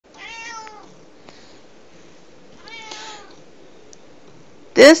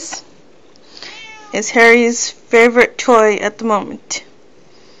This is Harry's favorite toy at the moment.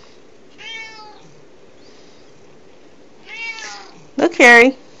 Look,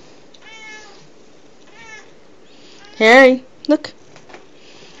 Harry. Harry, look.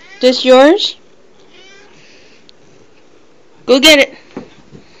 This yours? Go get it.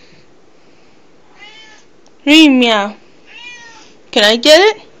 Meow. Can I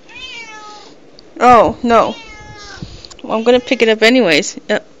get it? Oh, no. Well, I'm gonna pick it up anyways.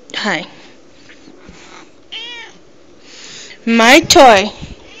 Hi. My toy.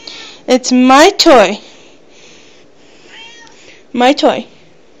 It's my toy. My toy.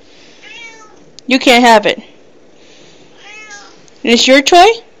 You can't have it. It's your toy?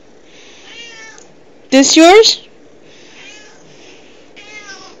 This yours?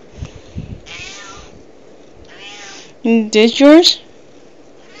 This yours?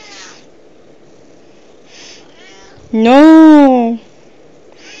 No.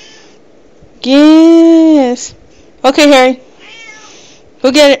 Yes. Okay, Harry.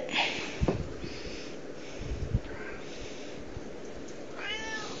 Go get it.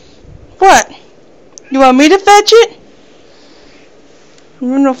 What? You want me to fetch it?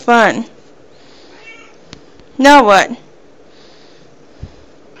 You're no fun. Now what?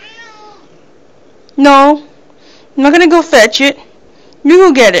 No. I'm not gonna go fetch it. You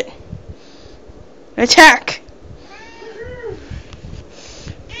go get it. Attack.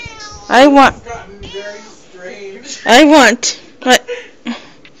 I want. What?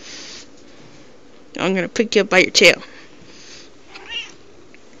 I'm gonna pick you up by your tail.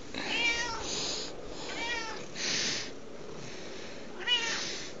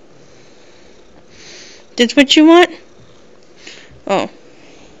 That's what you want? Oh.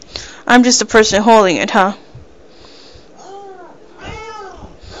 I'm just the person holding it, huh?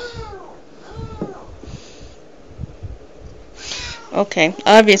 Okay,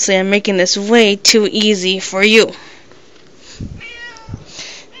 obviously I'm making this way too easy for you.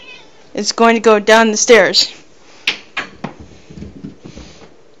 It's going to go down the stairs.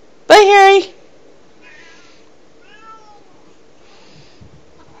 Bye, Harry.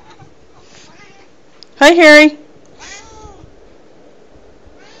 Hi, Harry.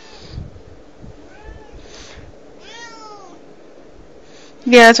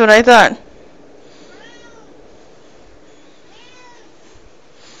 Yeah, that's what I thought.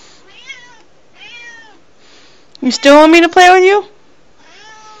 You still want me to play with you?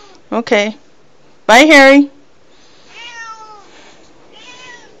 Okay. Bye, Harry.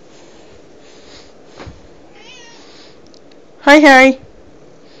 Hi, Harry.